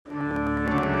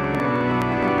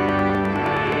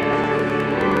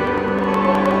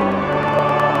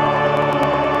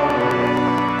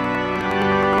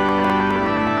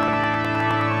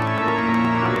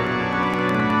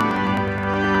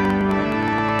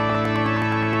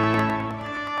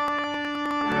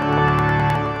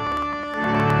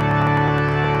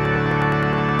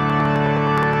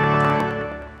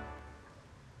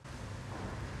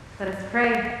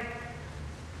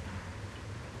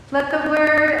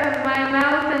my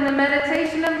mouth and the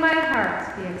meditation of my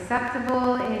heart be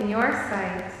acceptable in your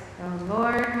sight, O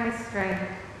Lord, my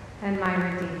strength and my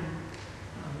Redeemer.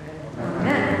 Amen.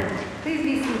 Amen. Please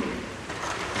be seated.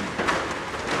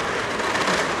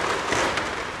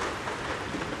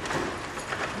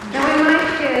 Now, when my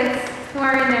kids, who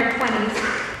are in their 20s,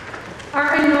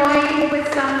 are annoyed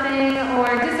with something or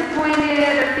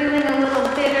disappointed or feeling a little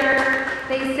bitter,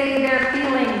 they say they're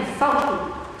feeling salty.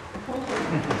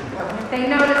 If they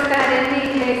notice that in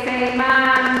me, they say,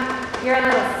 Mom, you're a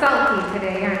little salty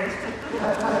today, aren't you?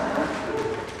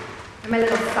 I'm a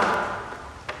little salt.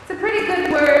 It's a pretty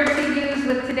good word to use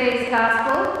with today's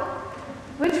gospel,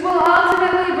 which will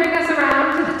ultimately bring us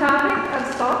around to the topic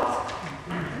of salt.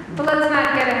 But let's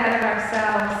not get ahead of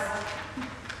ourselves.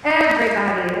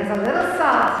 Everybody is a little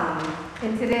salty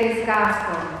in today's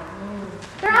gospel.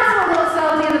 They're also a little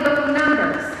salty in the book of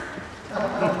Numbers.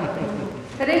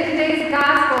 But in today's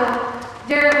gospel,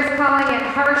 Jared was calling it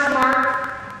harsh Mark.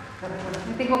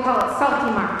 I think we'll call it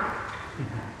salty Mark.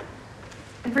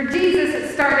 And for Jesus,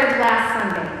 it started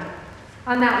last Sunday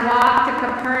on that walk to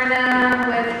Capernaum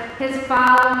with his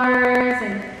followers,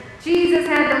 and Jesus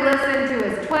had to listen to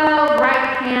his 12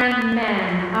 right-hand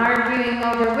men arguing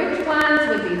over which ones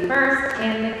would be first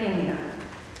in the kingdom.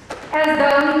 As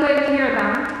though he couldn't hear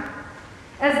them,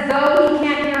 as though he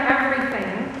can't hear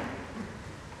everything.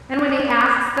 And when he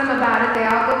asks them about it, they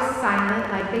all go silent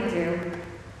like they do.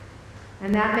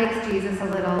 And that makes Jesus a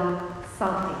little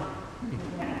salty.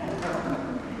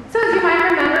 So as you might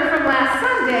remember from last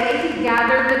Sunday, he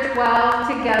gathered the 12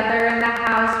 together in the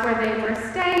house where they were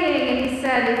staying, and he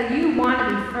said, if you want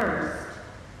to be first,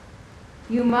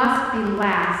 you must be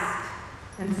last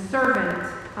and servant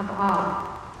of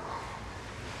all.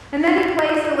 And then he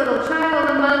placed a little child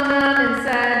among them and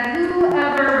said,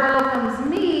 whoever welcomes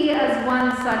me as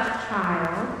one such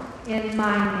child in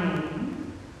my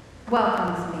name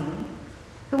welcomes me.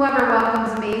 Whoever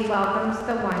welcomes me welcomes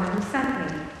the one who sent me.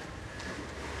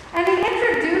 And he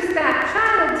introduced that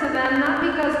child to them not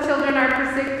because children are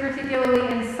particularly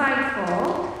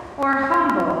insightful or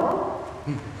humble,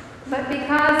 but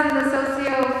because in the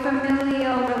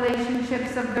socio-familial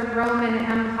relationships of the Roman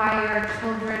Empire,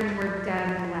 children were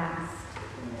dead last.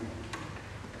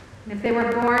 And if they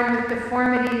were born with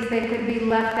deformities, they could be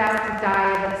left out to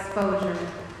die of exposure.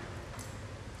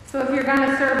 So if you're going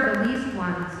to serve the least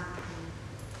ones,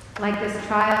 like this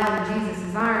child in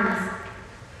Jesus' arms,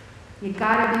 you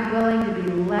got to be willing to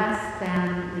be less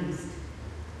than least.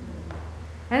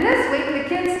 And this week, the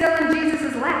kid's still in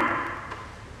Jesus' lap.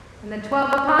 And the 12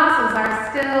 apostles are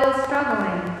still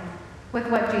struggling with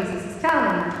what Jesus is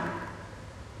telling them.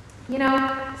 You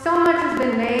know, so much has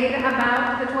been made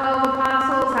about the 12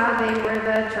 apostles, how they were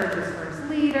the church's first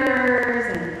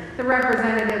leaders, and the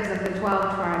representatives of the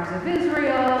 12 tribes of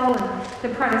Israel, and the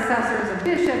predecessors of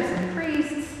bishops and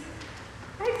priests.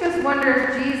 I just wonder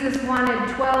if Jesus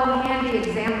wanted 12 handy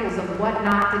examples of what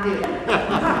not to do.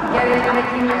 Get into the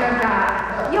kingdom of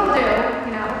God. You'll do,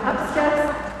 you know, up steps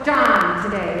John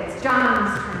today. It's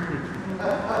John's turn.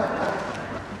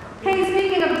 Hey,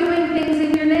 speaking of doing things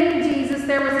in your name, Jesus,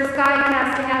 there was this guy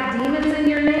casting out demons in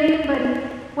your name, but he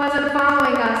wasn't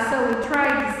following us, so we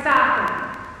tried to stop him.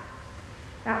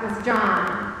 That was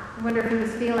John. I wonder if he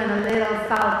was feeling a little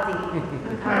salty.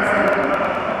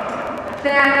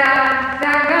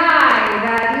 That guy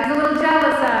that he was a little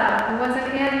jealous of who wasn't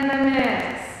in the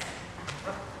mix.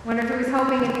 Wonder if he was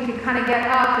hoping if he could kind of get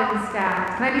up and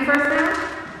stat. Can I be first now?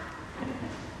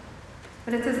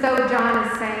 But it's as though John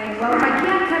is saying, well, if I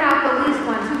can't cut out the least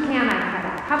ones, who can I cut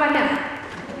out? How about him?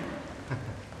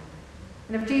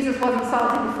 And if Jesus wasn't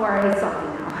salty before, he's salty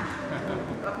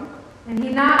now. And he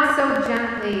not so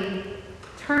gently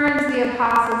turns the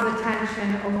apostles'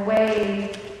 attention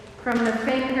away from the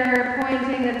finger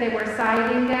pointing that they were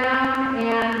siding down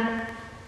and